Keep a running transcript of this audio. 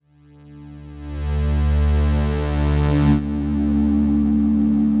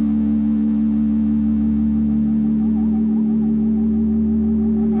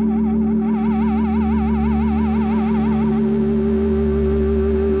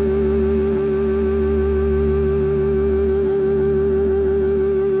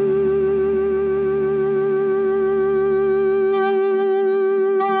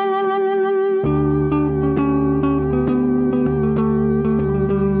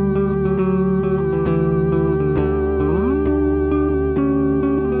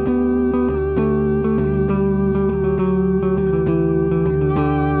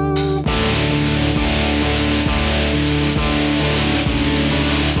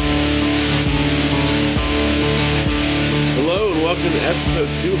welcome to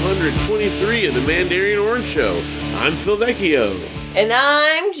episode 223 of the Mandarian Orange Show. I'm Phil Vecchio. And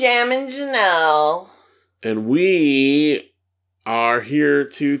I'm Jammin' Janelle. And we are here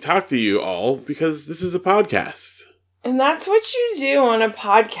to talk to you all because this is a podcast. And that's what you do on a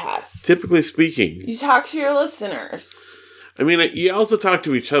podcast. Typically speaking. You talk to your listeners. I mean, you also talk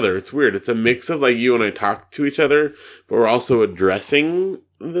to each other. It's weird. It's a mix of like you and I talk to each other, but we're also addressing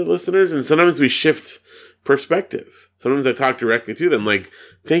the listeners. And sometimes we shift perspective. Sometimes I talk directly to them like,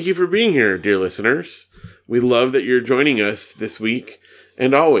 thank you for being here, dear listeners. We love that you're joining us this week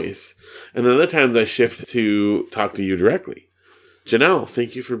and always. And then other times I shift to talk to you directly. Janelle,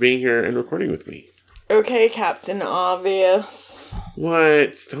 thank you for being here and recording with me. Okay, Captain Obvious.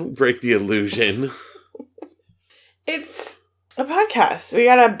 What? Don't break the illusion. It's a podcast. We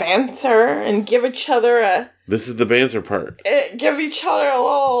gotta banter and give each other a... This is the banter part. Give each other a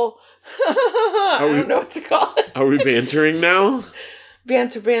little... I don't know what to call it. Are we bantering now?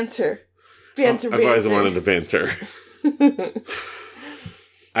 Banter. I've always wanted to banter.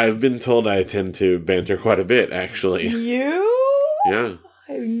 I've been told I tend to banter quite a bit, actually. You? Yeah.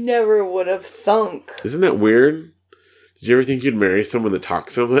 I never would have thunk. Isn't that weird? Did you ever think you'd marry someone that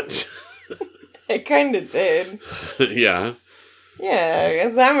talks so much? I kind of did. Yeah. Yeah,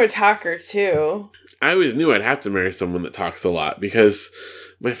 because I'm a talker, too. I always knew I'd have to marry someone that talks a lot because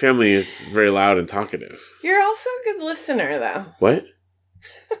my family is very loud and talkative. You're also a good listener, though. What?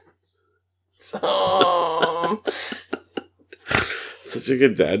 Such a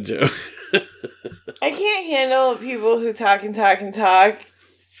good dad joke. I can't handle people who talk and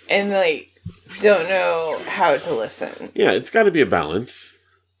like don't know how to listen. Yeah, it's got to be a balance.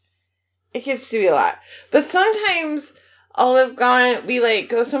 It gets to be a lot. But sometimes we like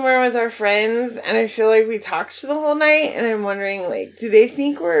go somewhere with our friends and I feel like we talked the whole night and I'm wondering like, do they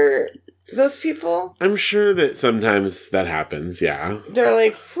think we're those people? I'm sure that sometimes that happens, yeah. They're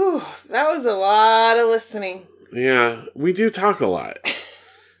like, whew, that was a lot of listening. Yeah, we do talk a lot.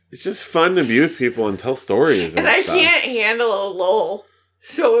 It's just fun to be with people and tell stories and I stuff. can't handle a lull.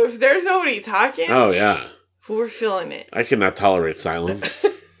 So if there's nobody talking... Oh, yeah. We're feeling it. I cannot tolerate silence.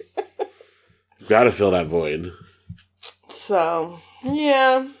 Gotta fill that void. So,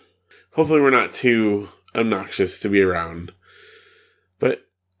 yeah. Hopefully we're not too obnoxious to be around. But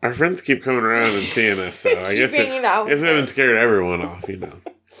our friends keep coming around and seeing us, so I guess we haven't scared everyone off, you know.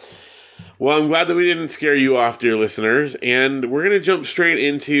 Well, I'm glad that we didn't scare you off, dear listeners, and we're going to jump straight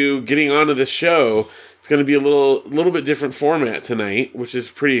into getting onto the show. It's going to be a little bit different format tonight, which is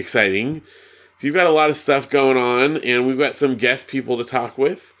pretty exciting. So you've got a lot of stuff going on, and we've got some guest people to talk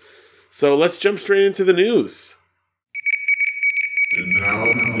with. So let's jump straight into the news. And now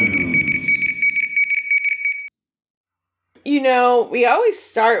the news. You know, we always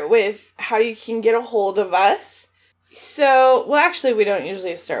start with how you can get a hold of us. So, well, actually, we don't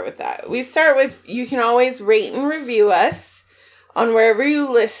usually start with that. We start with, you can always rate and review us on wherever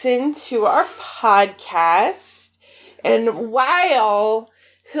you listen to our podcast. And while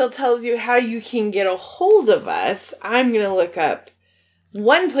Phil tells you how you can get a hold of us, I'm going to look up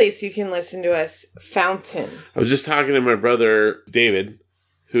one place you can listen to us, Fountain. I was just talking to my brother, David,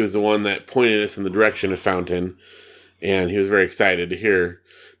 who is the one that pointed us in the direction of Fountain. And he was very excited to hear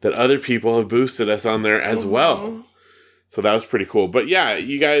that other people have boosted us on there as well. So that was pretty cool. But yeah,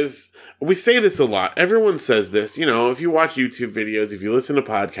 you guys, we say this a lot. Everyone says this. You know, if you watch YouTube videos, if you listen to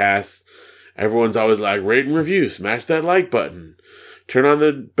podcasts, everyone's always like, rate and review, smash that like button. Turn on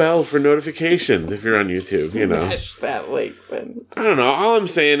the bell for notifications if you're on YouTube, you know. Smash that like button. I don't know. All I'm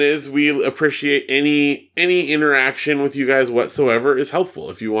saying is we appreciate any interaction with you guys whatsoever is helpful.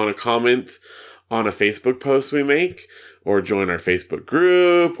 If you want to comment on a Facebook post we make, or join our Facebook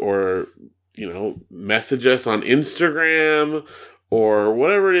group, or, you know, message us on Instagram, or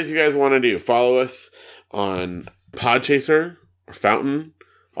whatever it is you guys want to do. Follow us on Podchaser or Fountain,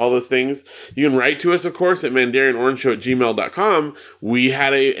 all those things. You can write to us, of course, at mandarianorangeshow@gmail.com. We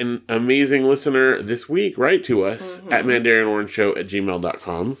had an amazing listener this week write to us at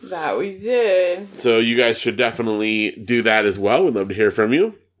mandarianorangeshow@gmail.com. That we did. So you guys should definitely do that as well. We'd love to hear from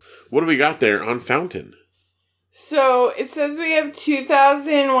you. What do we got there on Fountain? So it says we have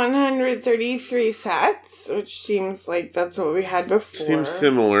 2,133 sats, which seems like that's what we had before. Seems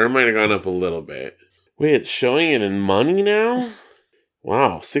similar. It might have gone up a little bit. Wait, it's showing it in money now?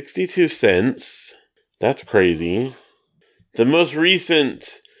 Wow, 62 cents. That's crazy. The most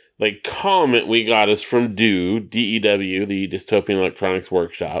recent comment we got is from DEW, the Dystopian Electronics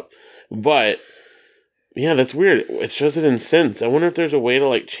Workshop. But yeah, that's weird. It shows it in cents. I wonder if there's a way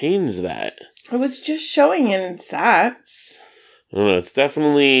to change that. It was just showing it in sats. I don't know. It's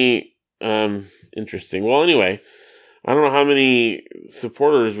definitely interesting. Well, anyway, I don't know how many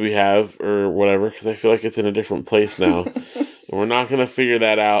supporters we have or whatever, because I feel like it's in a different place now. And we're not going to figure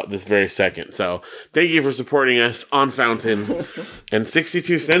that out this very second. So thank you for supporting us on Fountain. And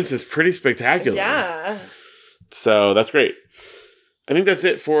 62 cents is pretty spectacular. Yeah. So that's great. I think that's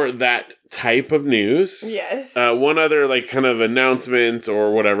it for that type of news. Yes. One other kind of announcement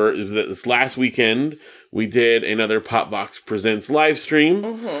or whatever is that this last weekend we did another Popvox Presents live stream.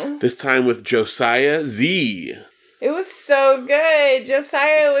 Mm-hmm. This time with Josiah Z. It was so good.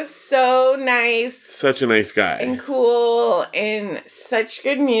 Josiah was so nice. Such a nice guy. And cool and such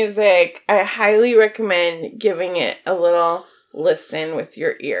good music. I highly recommend giving it a little listen with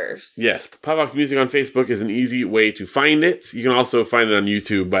your ears. Yes. Popvox Music on Facebook is an easy way to find it. You can also find it on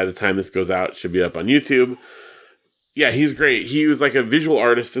YouTube. By the time this goes out, it should be up on YouTube. Yeah, he's great. He was a visual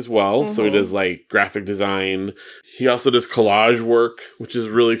artist as well. Mm-hmm. So he does graphic design. He also does collage work, which is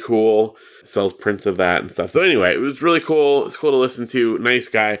really cool. Sells prints of that and stuff. So anyway, it was really cool. It's cool to listen to. Nice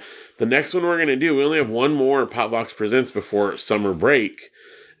guy. The next one we're going to do, we only have one more Popvox Presents before summer break.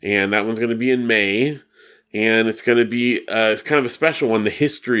 And that one's going to be in May. And it's going to be, it's kind of a special one, the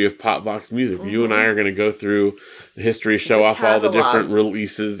history of Popvox music. Mm-hmm. You and I are going to go through the history, show off all the different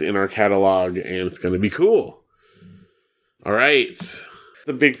releases in our catalog, and it's going to be cool. All right.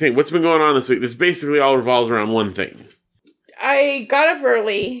 The big thing. What's been going on this week? This basically all revolves around one thing. I got up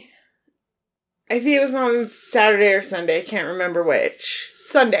early. I think it was on Saturday or Sunday. I can't remember which.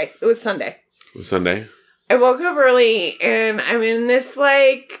 Sunday. It was Sunday. It was Sunday. I woke up early and I'm in this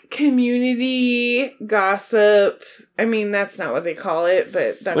community gossip. I mean, that's not what they call it,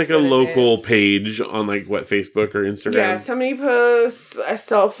 but that's a local page on what, Facebook or Instagram? Yeah, somebody posts a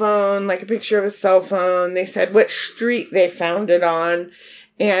cell phone, a picture of a cell phone. They said what street they found it on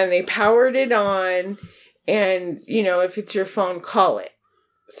and they powered it on. And, if it's your phone, call it.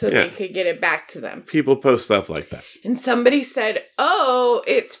 So they could get it back to them. People post stuff like that. And somebody said, oh,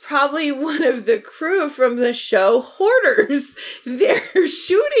 it's probably one of the crew from the show Hoarders. They're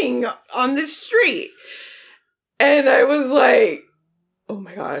shooting on the street. And I was like, oh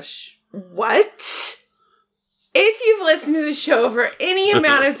my gosh, what? If you've listened to the show for any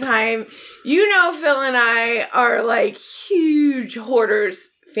amount of time, Phil and I are huge Hoarders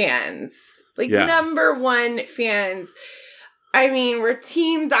fans. Number one fans. I mean, we're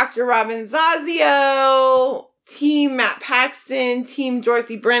Team Dr. Robin Zazio, Team Matt Paxton, Team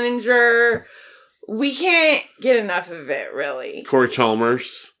Dorothy Brenninger. We can't get enough of it, really. Corey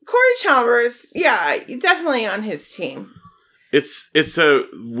Chalmers, yeah, definitely on his team. It's a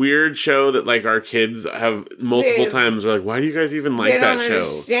weird show that our kids have multiple times. Are why do you guys even like that show?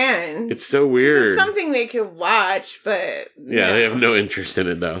 Understand. It's so weird. It's something they could watch, but yeah, they have no interest in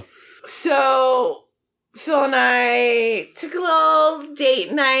it though. So Phil and I took a little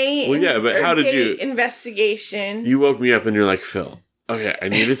date night. Well, yeah, but how did you... investigation. You woke me up and you're like, Phil, okay, I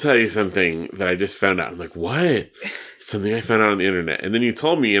need to tell you something that I just found out. I'm like, what? Something I found out on the internet. And then you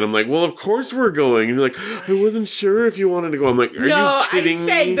told me, and I'm like, well, of course we're going. And you're like, I wasn't sure if you wanted to go. I'm like, are you kidding me?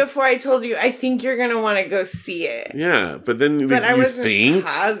 No, I said before I told you, I think you're going to want to go see it. Yeah, but then but I wasn't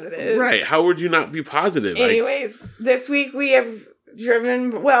positive. Right, how would you not be positive? Anyways, this week we have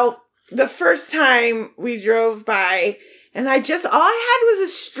driven... Well... The first time we drove by, and all I had was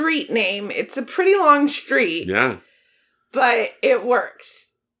a street name. It's a pretty long street. Yeah. But it works.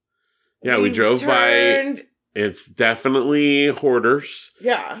 Yeah, we drove by. It's definitely Hoarders.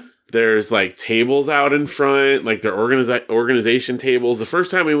 Yeah. There's tables out in front, their organization tables. The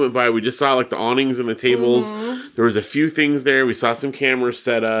first time we went by, we just saw the awnings and the tables. Mm-hmm. There was a few things there. We saw some cameras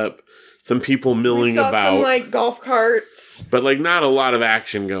set up. Some people milling about. We saw some, golf carts. But, not a lot of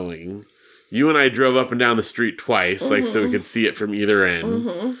action going. You and I drove up and down the street twice, so we could see it from either end.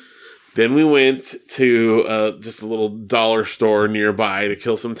 Mm-hmm. Then we went to just a little dollar store nearby to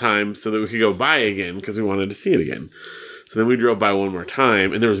kill some time so that we could go by again because we wanted to see it again. So then we drove by one more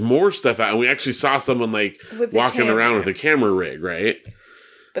time, and there was more stuff out, and we actually saw someone, walking around with a camera rig, right?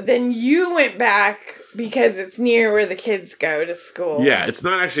 But then you went back because it's near where the kids go to school. Yeah, it's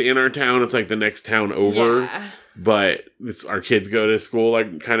not actually in our town. It's the next town over. Yeah. But our kids go to school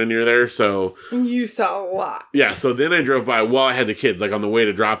kind of near there, so... You saw a lot. Yeah, so then I drove by while I had the kids, on the way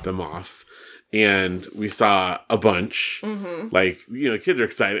to drop them off. And we saw a bunch. Mm-hmm. Kids are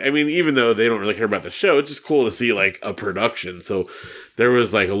excited. I mean, even though they don't really care about the show, it's just cool to see, a production. So there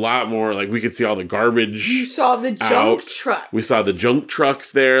was, a lot more, we could see all the garbage. You saw the junk trucks. We saw the junk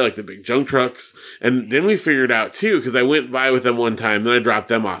trucks there, the big junk trucks. And then we figured out, too, because I went by with them one time, then I dropped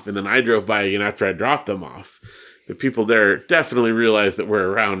them off, and then I drove by again after I dropped them off. The people there definitely realize that we're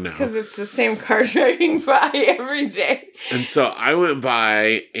around now. Because it's the same car driving by every day. And so I went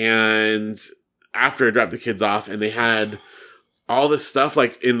by, and after I dropped the kids off, and they had all this stuff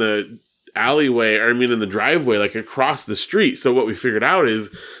like in the alleyway, or I mean in the driveway, like across the street. So what we figured out is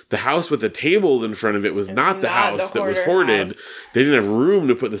the house with the tables in front of it was not the house that was hoarded. House. They didn't have room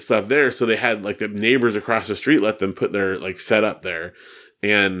to put the stuff there, so they had like the neighbors across the street let them put their like setup there.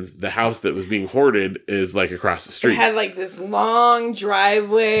 And the house that was being hoarded is like across the street. It had like this long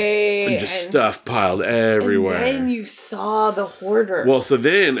driveway. And just stuff piled everywhere. And then you saw the hoarder. Well, so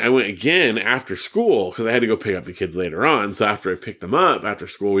then I went again after school because I had to go pick up the kids later on. So after I picked them up after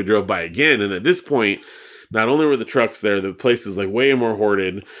school, we drove by again. And at this point, not only were the trucks there, the place is like way more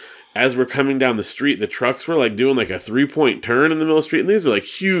hoarded. As we're coming down the street, the trucks were like doing like a 3-point turn in the middle of the street. And these are like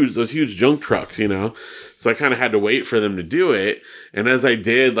huge, those huge junk trucks, you know? So I kind of had to wait for them to do it. And as I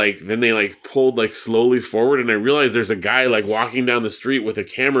did, like, then they like pulled like slowly forward. And I realized there's a guy like walking down the street with a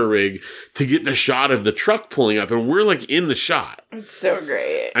camera rig to get the shot of the truck pulling up. And we're like in the shot. It's so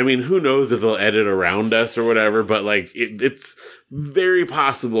great. I mean, who knows if they'll edit around us or whatever, but like it's very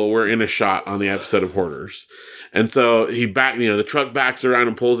possible we're in a shot on the episode of Hoarders. And so the truck backs around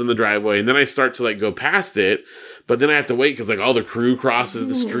and pulls in the driveway. And then I start to like go past it, but then I have to wait because like all the crew crosses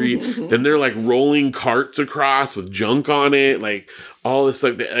the street. Then they're like rolling carts across with junk on it. Like all this,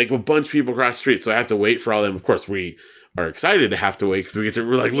 like a bunch of people across the street. So I have to wait for all them. Of course, we are excited to have to wait because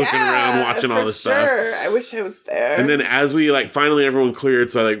we're like looking around, watching all this stuff. I wish I was there. And then as we like finally everyone cleared,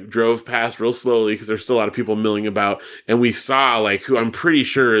 so I like drove past real slowly because there's still a lot of people milling about, and we saw like who I'm pretty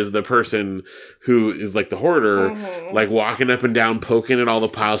sure is the person who is like the hoarder, like walking up and down, poking at all the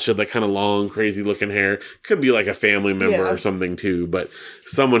piles. She had like kind of long, crazy looking hair. Could be like a family member or something too, but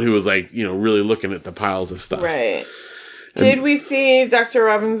someone who was like, you know, really looking at the piles of stuff. Right. Did we see Dr.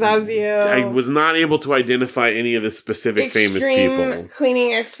 Robin Zazio? I was not able to identify any of the specific famous people.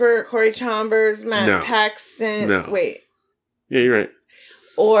 Cleaning expert Corey Chambers, Matt Paxton. No. Wait. Yeah, you're right.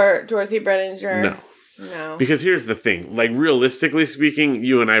 Or Dorothy Brenninger. No. Because here's the thing. Like, realistically speaking,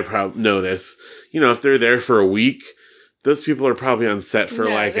 you and I probably know this. You know, if they're there for a week, those people are probably on set for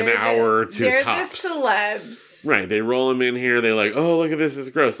like an hour or two tops. They're the celebs. Right. They roll them in here. They like, oh, look at this. It's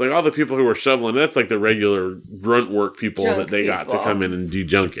gross. Like all the people who were shoveling, that's like the regular grunt work people that they got to come in and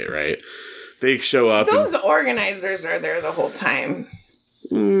de-junk it, right? They show up. Those organizers are there the whole time.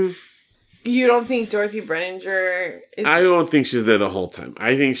 You don't think Dorothy Brenninger is... I don't think she's there the whole time.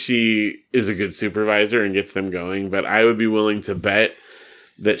 I think she is a good supervisor and gets them going, but I would be willing to bet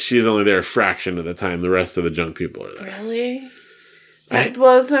that she's only there a fraction of the time. The rest of the junk people are there. Really? That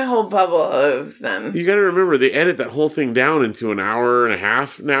blows my whole bubble of them. You got to remember, they edit that whole thing down into an hour and a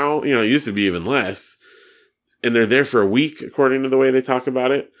half now. You know, it used to be even less. And they're there for a week, according to the way they talk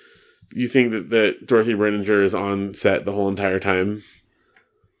about it. You think that Dorothy Brenninger is on set the whole entire time?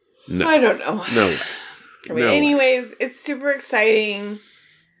 No. I don't know. No way. I mean, anyways, it's super exciting.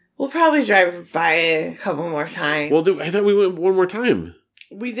 We'll probably drive by a couple more times. Well, I thought we went one more time.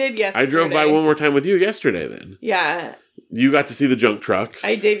 We did yesterday. I drove by one more time with you yesterday then. Yeah. You got to see the junk trucks.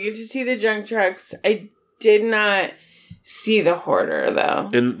 I did get to see the junk trucks. I did not see the hoarder, though.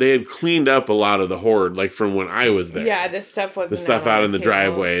 And they had cleaned up a lot of the hoard, like from when I was there. Yeah, this stuff wasn't the stuff out in the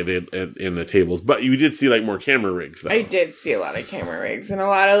driveway, in the tables. But you did see like more camera rigs, though. I did see a lot of camera rigs and a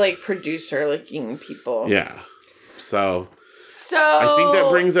lot of like producer-looking people. Yeah. So I think that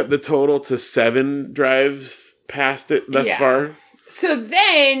brings up the total to 7 drives past it thus far. So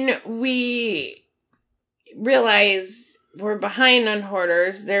then we realized we're behind on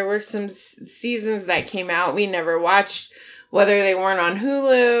Hoarders. There were some seasons that came out we never watched, whether they weren't on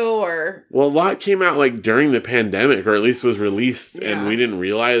Hulu or... Well, a lot came out like during the pandemic, or at least was released, and we didn't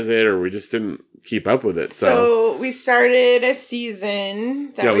realize it, or we just didn't keep up with it. So we started a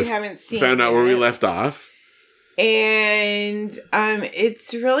season that we haven't seen. Found out where we left off. And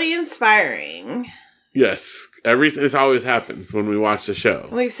it's really inspiring. Yes. This always happens when we watch the show.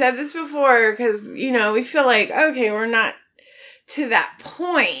 We've said this before because, you know, we feel like, okay, we're not to that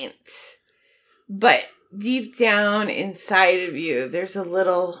point. But deep down inside of you, there's a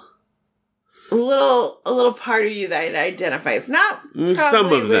little part of you that identifies. Not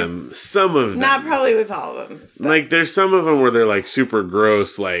some of them. Not probably with all of them. Like, there's some of them where they're, like, super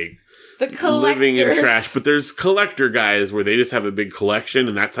gross, like... The collectors. Living in trash. But there's collector guys where they just have a big collection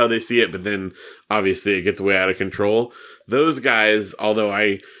and that's how they see it. But then obviously it gets way out of control. Those guys, although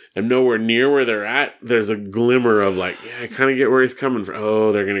I am nowhere near where they're at, there's a glimmer of like, yeah, I kind of get where he's coming from.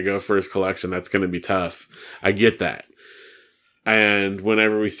 Oh, they're going to go for his collection. That's going to be tough. I get that. And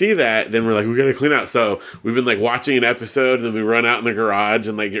whenever we see that, then we're like, we got to clean out. So we've been like watching an episode and then we run out in the garage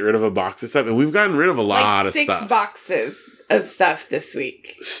and like get rid of a box of stuff. And we've gotten rid of a lot of stuff. 6 boxes of stuff this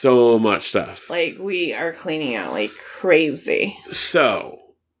week. So much stuff. Like we are cleaning out like crazy. So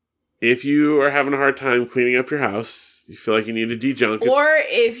if you are having a hard time cleaning up your house, you feel like you need to de-junk. Or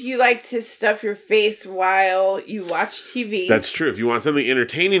if you like to stuff your face while you watch TV. That's true. If you want something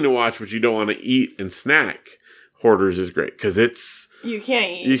entertaining to watch, but you don't want to eat and snack, Hoarders is great. Because you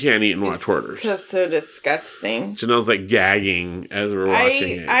can't eat. You can't eat and watch Hoarders. It's so disgusting. Janelle's like gagging as we're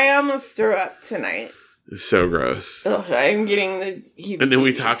watching it. I almost threw up tonight. It's so gross. Ugh, I'm getting the heebie-jeebies. And then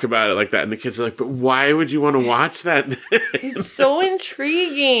we talk about it like that, and the kids are like, but why would you want to watch that? It's so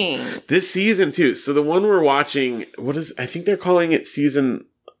intriguing. This season, too. So the one we're watching, I think they're calling it season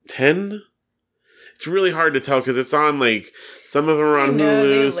 10? It's really hard to tell because it's on, like, some of them are on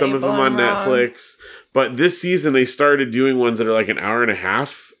Hulu, some of them on Netflix. But this season, they started doing ones that are like an hour and a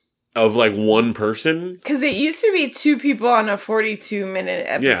half of like one person. Because it used to be 2 people on a 42-minute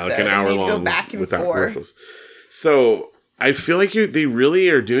episode. Yeah, like an hour long. Go back and forth. So I feel like they really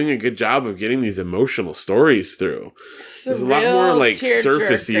are doing a good job of getting these emotional stories through. There's a lot more like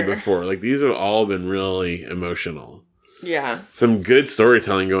surfacey before. Like these have all been really emotional. Yeah. Some good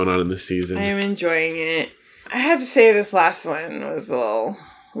storytelling going on in this season. I am enjoying it. I have to say this last one was a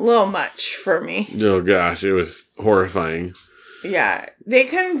little much for me. Oh gosh, it was horrifying. Yeah. They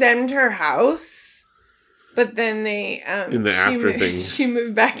condemned her house, but then they in the after thing. She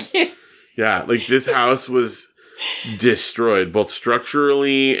moved back in. Yeah, like this house was destroyed, both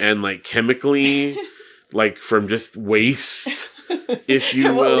structurally and like chemically, like from just waste, if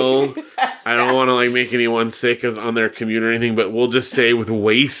you will. I don't want to like make anyone sick on their commute or anything, but we'll just say with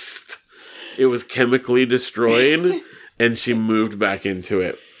waste, it was chemically destroyed, and she moved back into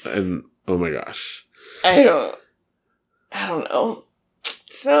it. And oh my gosh, I don't know.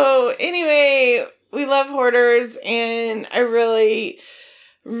 So anyway, we love Hoarders, and I really,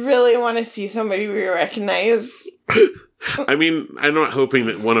 really want to see somebody we recognize. I mean, I'm not hoping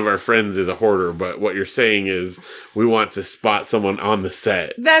that one of our friends is a hoarder, but what you're saying is we want to spot someone on the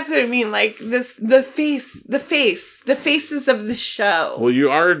set. That's what I mean. Like the faces of the show. Well,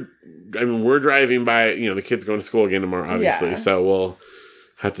 we're driving by, the kids going to school again tomorrow, obviously. Yeah. So we'll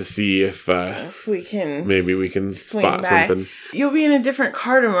have to see if we can. Maybe we can spot something. You'll be in a different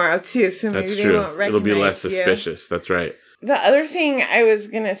car tomorrow too, so maybe they won't recognize you. It'll be less suspicious. That's right. The other thing I was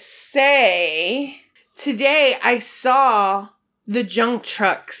gonna say, today I saw the junk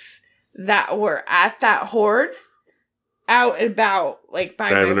trucks that were at that hoard out and about, like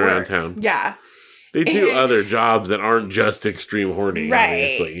by driving my around work. town. Yeah. They do other jobs that aren't just extreme hoarding,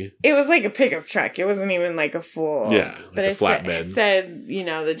 obviously. It was like a pickup truck. It wasn't even like a full... Yeah, but a flatbed. It said,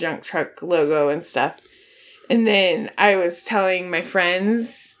 the junk truck logo and stuff. And then I was telling my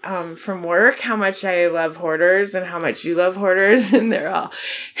friends from work how much I love Hoarders and how much you love Hoarders. And they're all...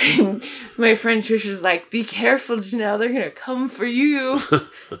 And my friend Trisha's like, be careful, Janelle. They're going to come for you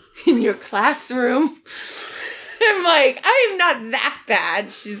in your classroom. I'm like, I am not that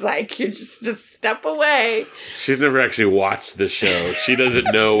bad. She's like, you're just a step away. She's never actually watched the show. She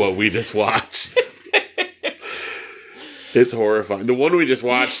doesn't know what we just watched. It's horrifying. The one we just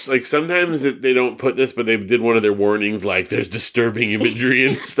watched, like sometimes they don't put this, but they did one of their warnings, like there's disturbing imagery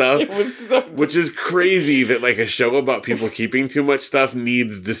and stuff. It was so which is crazy that like a show about people keeping too much stuff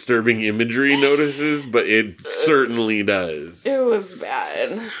needs disturbing imagery notices, but it certainly does. It was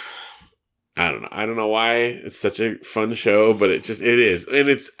bad. I don't know why it's such a fun show, but it is. And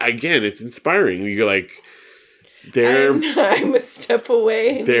it's inspiring. You're like, I'm a step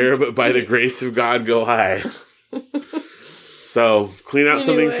away. There, but by the grace of God, go high. So, clean out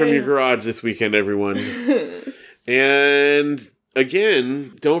something from your garage this weekend, everyone. And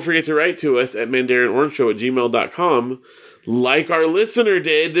again, don't forget to write to us at mandarianorangeshow@gmail.com like our listener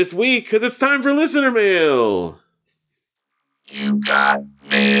did this week, because it's time for listener mail. You got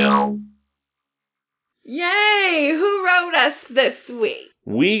mail. Yay! Who wrote us this week?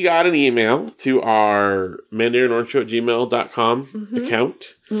 We got an email to our mandarianorangeshow@gmail.com account.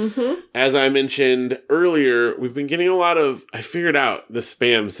 Mm-hmm. As I mentioned earlier, we've been getting a lot of... I figured out the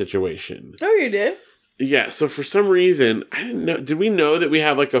spam situation. Oh, you did? Yeah, so for some reason, I didn't know... Did we know that we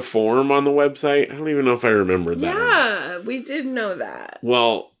have like a form on the website? I don't even know if I remembered that. Yeah, we did know that.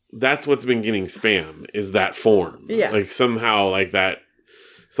 Well, that's what's been getting spam, is that form. Yeah. Like somehow like that.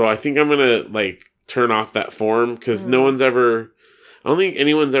 So I think I'm going to like turn off that form because no one's ever... I don't think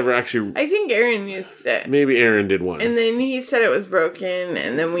anyone's ever actually... I think Aaron used it. Maybe Aaron did once. And then he said it was broken,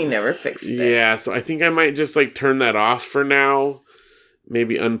 and then we never fixed it. Yeah, so I think I might just, like, turn that off for now.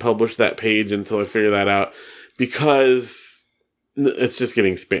 Maybe unpublish that page until I figure that out. Because it's just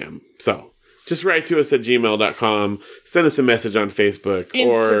getting spam. So, just write to us at gmail.com. Send us a message on Facebook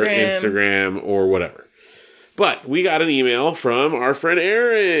or Instagram or whatever. But we got an email from our friend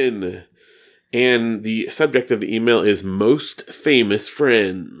Aaron. And the subject of the email is Most Famous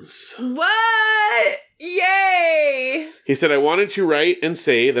Friends. What? Yay! He said, I wanted to write and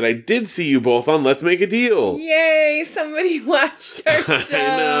say that I did see you both on Let's Make a Deal. Yay! Somebody watched our show.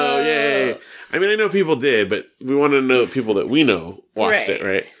 I know, yay. I mean, I know people did, but we want to know people that we know watched it,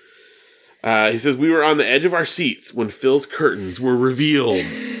 right? He says, we were on the edge of our seats when Phil's curtains were revealed.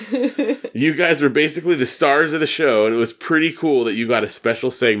 You guys were basically the stars of the show, and it was pretty cool that you got a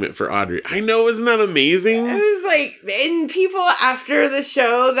special segment for Audrey. I know, isn't that amazing? It was like, and people after the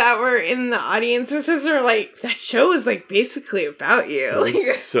show that were in the audience with us are like, that show is like basically about you. Like,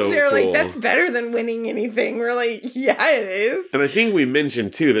 so they're cool. like, that's better than winning anything. We're like, yeah, it is. And I think we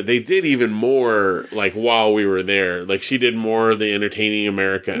mentioned, too, that they did even more, like, while we were there. Like, she did more of the Entertaining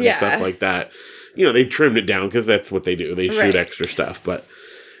America and stuff like that. You know, they trimmed it down because that's what they do. They shoot extra stuff. But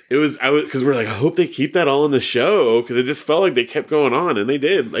because we're like, I hope they keep that all in the show, because it just felt like they kept going on, and they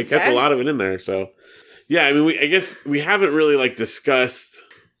did. They kept a lot of it in there. So, yeah, I mean, I guess we haven't really, like, discussed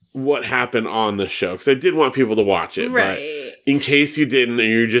what happened on the show, because I did want people to watch it. Right. But in case you didn't, and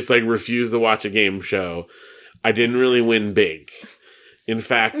you just, like, refused to watch a game show, I didn't really win big. In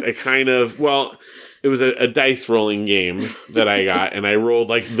fact, I kind of, it was a dice rolling game that I got, and I rolled,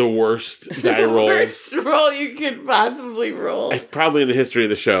 like, the worst die roll. The worst roll you could possibly roll. Probably in the history of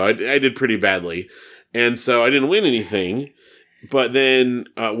the show. I did pretty badly. And so I didn't win anything. But then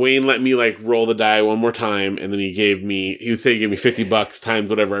Wayne let me, like, roll the die one more time, and then he would say he gave me $50 times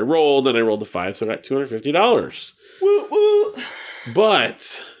whatever I rolled, and I rolled the 5, so I got $250. Woo woo.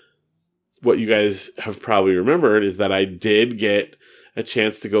 But what you guys have probably remembered is that I did get a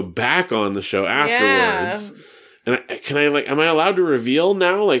chance to go back on the show afterwards. Yeah. And am I allowed to reveal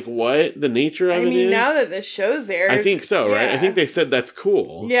now, like, what the nature of it is? Now that the show's there. I think so, right? I think they said that's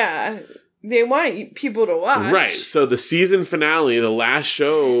cool. Yeah. They want people to watch. Right. So the season finale, the last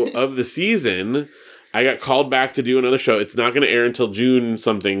show of the season, I got called back to do another show. It's not going to air until June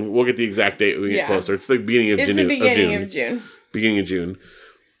something. We'll get the exact date when we get closer. It's the beginning of June. It's the beginning of June. Beginning of June.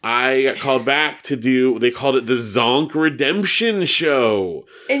 I got called back to do, they called it the Zonk Redemption Show.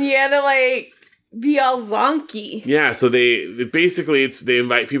 And you had to, like, be all zonky. Yeah, so they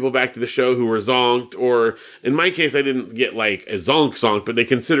invite people back to the show who were zonked, or in my case, I didn't get, like, a zonk, but they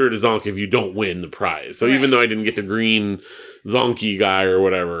consider it a zonk if you don't win the prize. So even though I didn't get the green zonky guy or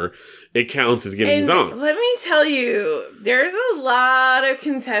whatever, it counts as getting zonked. Let me tell you, there's a lot of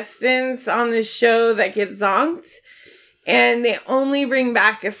contestants on this show that get zonked. And they only bring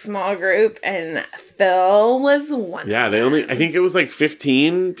back a small group, and Phil was one. Yeah, I think it was like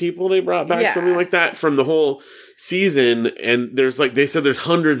 15 people they brought back, something like that, from the whole season. And they said there's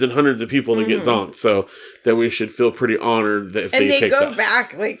hundreds and hundreds of people that get zonked, so that we should feel pretty honored that if they picked us. And they go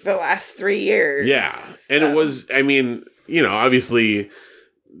back like the last 3 years. Yeah, and it was, I mean, you know, obviously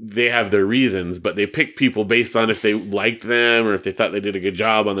they have their reasons, but they pick people based on if they liked them or if they thought they did a good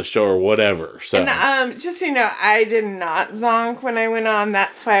job on the show or whatever. So, and just so you know, I did not zonk when I went on.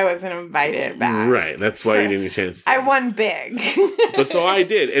 That's why I wasn't invited back. Right. That's why you didn't get a chance. I won big. But so I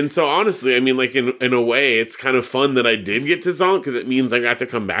did. And so honestly, I mean, like in a way, it's kind of fun that I did get to zonk because it means I got to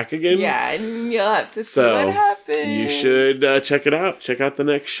come back again. Yeah, and you'll have to see what happens. You should check it out. Check out the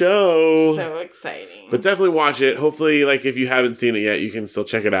next show. So exciting. But definitely watch it. Hopefully, like, if you haven't seen it yet, you can still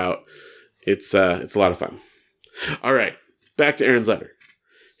check it out. It's a lot of fun. All right, back to Aaron's letter.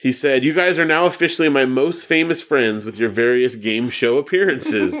 He said, you guys are now officially my most famous friends with your various game show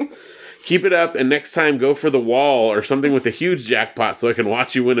appearances. Keep it up, and next time go for the wall or something with a huge jackpot so I can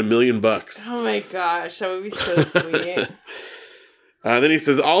watch you win $1 million. Oh my gosh, that would be so sweet. Then he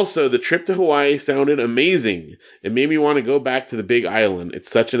says, also, the trip to Hawaii sounded amazing. It made me want to go back to the Big Island.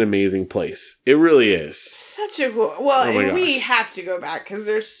 It's such an amazing place. It really is. Such a cool... Well, and we have to go back because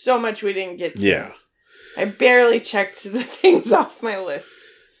there's so much we didn't get to. Yeah. I barely checked the things off my list.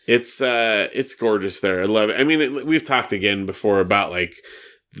 It's gorgeous there. I love it. I mean, we've talked again before about, like,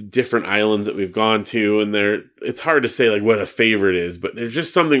 different islands that we've gone to, and it's hard to say, like, what a favorite is, but there's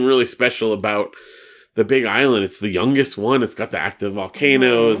just something really special about the Big Island. It's the youngest one. It's got the active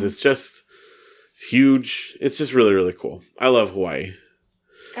volcanoes. It's huge. It's just really, really cool. I love Hawaii.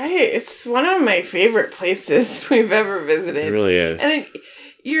 It's one of my favorite places we've ever visited. It really is. And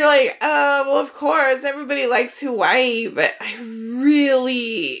you're like, well, of course, everybody likes Hawaii, but I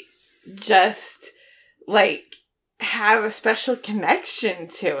really just, like, have a special connection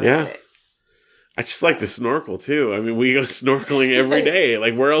to it. Yeah. I just like to snorkel, too. I mean, we go snorkeling every day.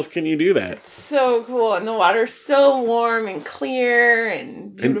 Like, where else can you do that? It's so cool. And the water's so warm and clear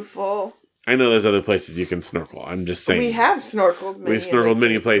and beautiful. I know there's other places you can snorkel. I'm just saying. We have snorkeled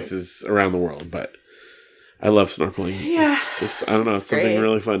many places around the world, but I love snorkeling. Yeah. It's just, I don't know, it's something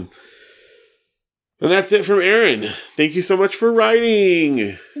really fun. And that's it from Aaron. Thank you so much for writing.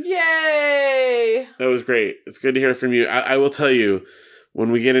 Yay! That was great. It's good to hear from you. I will tell you,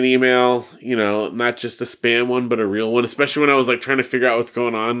 when we get an email, not just a spam one, but a real one, especially when I was like trying to figure out what's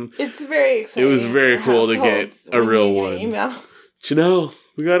going on. It's very exciting. It was very cool to get a real one. Email. Janelle,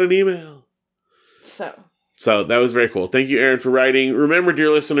 we got an email. So that was very cool. Thank you, Aaron, for writing. Remember,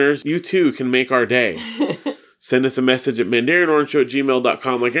 dear listeners, you too can make our day. Send us a message at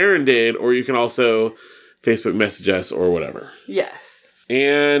mandarianorangeshow@gmail.com like Aaron did, or you can also Facebook message us or whatever. Yes.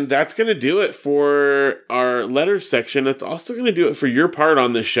 And that's going to do it for our letters section. It's also going to do it for your part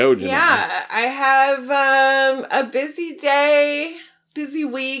on this show, Janelle. Yeah, I have a busy day, busy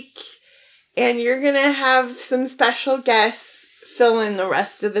week, and you're going to have some special guests fill in the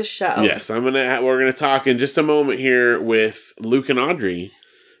rest of the show. Yes, we're going to talk in just a moment here with Luke and Audrey.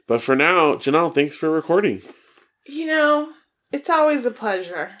 But for now, Janelle, thanks for recording. It's always a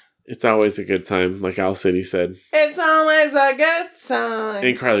pleasure. It's always a good time, like Owl City said. It's always a good time.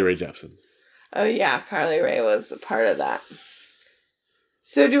 And Carly Rae Jepsen. Oh, yeah, Carly Rae was a part of that.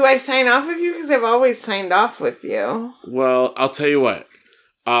 So do I sign off with you? Because I've always signed off with you. Well, I'll tell you what.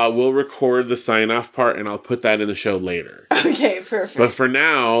 We'll record the sign-off part, and I'll put that in the show later. Okay, perfect. But for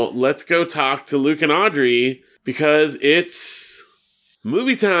now, let's go talk to Luke and Audrey, because it's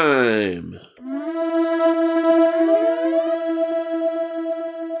movie time.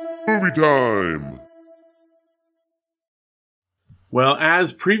 Movie time! Well,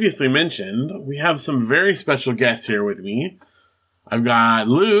 as previously mentioned, we have some very special guests here with me. I've got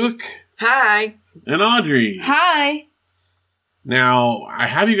Luke. Hi. And Audrey. Hi. Now, I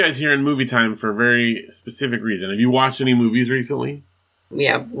have you guys here in movie time for a very specific reason. Have you watched any movies recently? We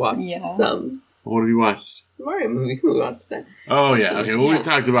have watched some. What have you watched? Mario movie. We watched that. Oh, yeah. Okay, well, we've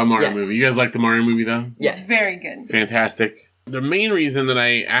talked about Mario Yes. movie. You guys like the Mario movie, though? Yes. It's very good. Fantastic. The main reason that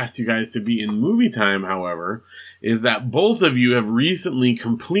I asked you guys to be in movie time, however, is that both of you have recently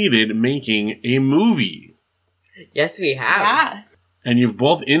completed making a movie. Yes, we have. Yeah. And you've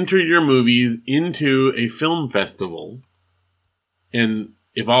both entered your movies into a film festival. And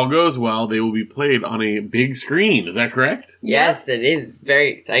if all goes well, they will be played on a big screen. Is that correct? Yes, it is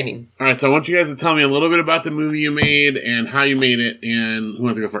very exciting. All right, so I want you guys to tell me a little bit about the movie you made and how you made it, and who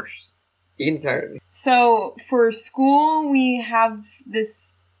wants to go first? You can start. So for school, we have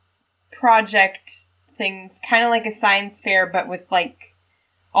this project thing. It's kind of like a science fair, but with like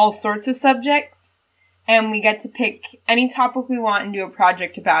all sorts of subjects. And we get to pick any topic we want and do a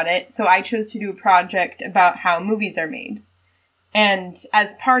project about it. So I chose to do a project about how movies are made. And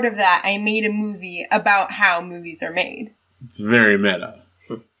as part of that, I made a movie about how movies are made. It's very meta.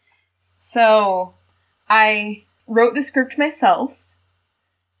 So I wrote the script myself.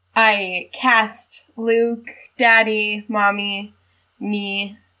 I cast Luke, Daddy, Mommy,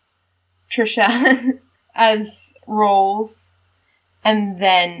 me, Trisha as roles. And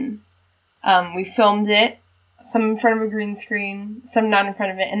then we filmed it, some in front of a green screen, some not in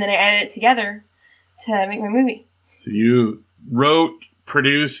front of it. And then I edited it together to make my movie. So you wrote,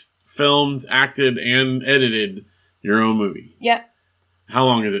 produced, filmed, acted, and edited your own movie. Yep. How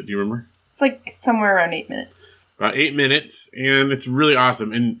long is it? Do you remember? It's like somewhere around 8 minutes. About 8 minutes, and it's really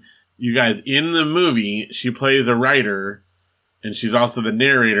awesome. And you guys, in the movie, she plays a writer, and she's also the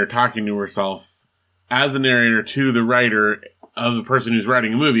narrator talking to herself as a narrator to the writer of the person who's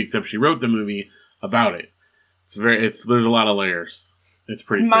writing a movie, except she wrote the movie about it. There's a lot of layers. It's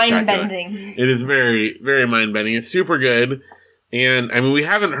pretty spectacular. Mind-bending. It is very, very mind-bending. It's super good. And, I mean, we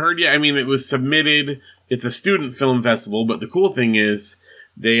haven't heard yet. I mean, it was submitted. It's a student film festival, but the cool thing is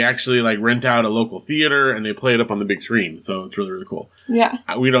they actually, like, rent out a local theater and they play it up on the big screen. So it's really, really cool. Yeah.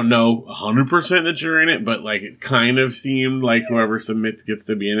 We don't know 100% that you're in it, but, like, it kind of seemed like whoever submits gets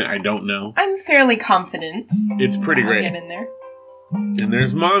to be in it. I don't know. I'm fairly confident. It's pretty I'll great. get in there. And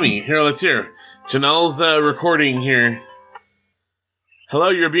there's Mommy. Here, let's hear. Janelle's recording here. Hello,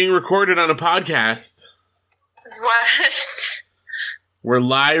 you're being recorded on a podcast. What? We're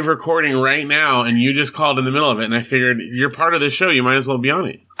live recording right now, and you just called in the middle of it, and I figured you're part of the show. You might as well be on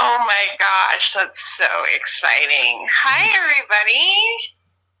it. Oh my gosh, that's so exciting. Hi, everybody.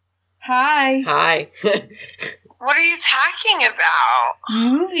 Hi. Hi. What are you talking about?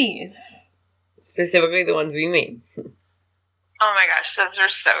 Movies. Specifically the ones we made. Oh my gosh, those are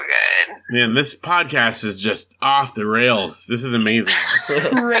so good. Man, this podcast is just off the rails. This is amazing.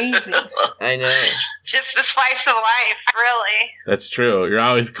 Crazy. I know. Just the slice of life, really. That's true. You're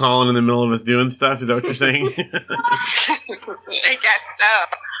always calling in the middle of us doing stuff. Is that what you're saying? I guess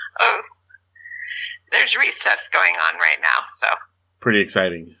so. Oh, there's recess going on right now, so. Pretty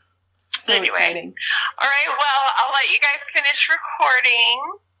exciting. So Anyway. exciting. All right, well, I'll let you guys finish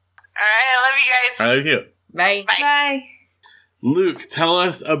recording. right, I love you guys. I love you. Bye. Bye. Luke, tell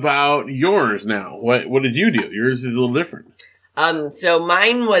us about yours now. What did you do? Yours is a little different. So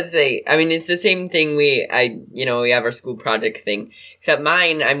mine was it's the same thing we have our school project thing, except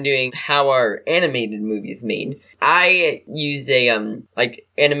mine, I'm doing how our animated movies made. I use a,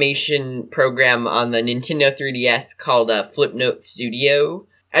 animation program on the Nintendo 3DS called, Flipnote Studio.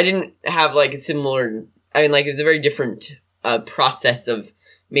 I didn't have, a similar, it was a very different, process of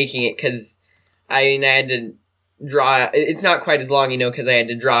making it, cause, I had to draw, it's not quite as long, because I had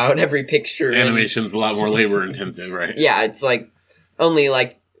to draw out every picture. Animation's a lot more labor intensive, right? Yeah, it's only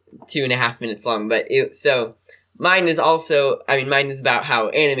 2.5 minutes long, but so mine is about how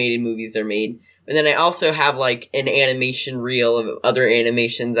animated movies are made. And then I also have an animation reel of other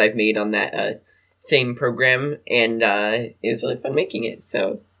animations I've made on that same program, and it was really fun making it.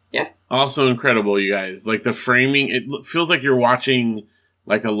 So yeah, also incredible, you guys. The framing, it feels like you're watching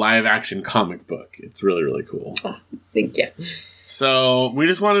a live action comic book. It's really, really cool. Thank you. So we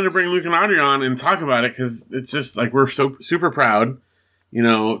just wanted to bring Luke and Audrey on and talk about it because it's just we're so super proud.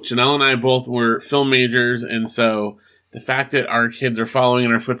 Janelle and I both were film majors, and so the fact that our kids are following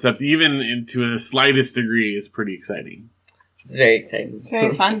in our footsteps, even into the slightest degree, is pretty exciting. It's very exciting. It's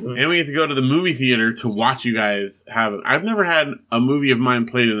very fun. And we get to go to the movie theater to watch you guys have it. I've never had a movie of mine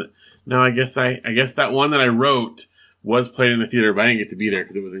played in it. No, I guess that one that I wrote was played in the theater, but I didn't get to be there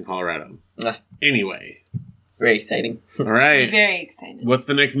because it was in Colorado. Anyway. Very exciting. All right. Very excited. What's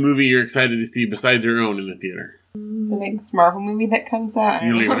the next movie you're excited to see besides your own in the theater? The next Marvel movie that comes out.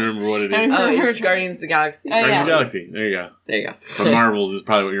 You don't even remember what it is. Oh, it's Guardians of the Galaxy. Oh, Guardians yeah. of the Galaxy. There you go. There you go. The Marvels is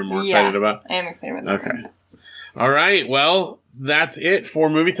probably what you're more excited about. I am excited about that. Okay. All right. Well, that's it for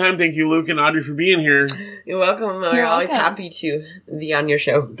movie time. Thank you, Luke and Audrey, for being here. You're welcome. We're always happy to be on your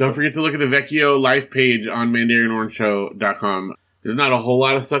show. Don't forget to look at the Vecchio life page on MandarianOrangeShow.com. There's not a whole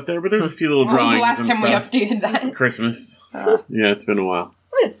lot of stuff there, but there's a few little When was drawings the last and time we stuff. updated that? Christmas. Yeah, it's been a while.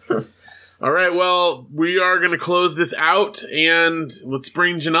 All right, well, we are going to close this out, and let's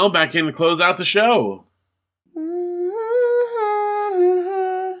bring Janelle back in to close out the show.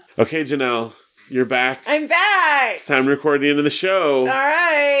 Okay, Janelle, you're back. I'm back. It's time to record the end of the show. All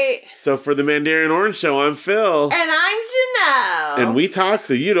right. So for the Mandarian Orange Show, I'm Phil. And I'm Janelle. And we talk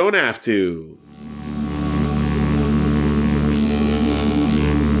so you don't have to.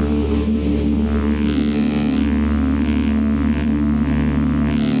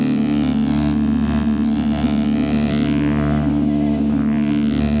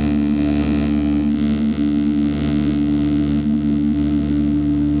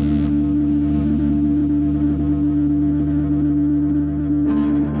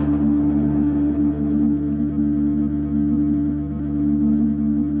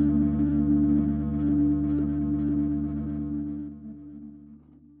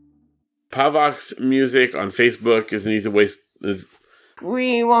 Pavok's music on Facebook is an easy way.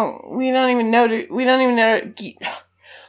 We don't even know.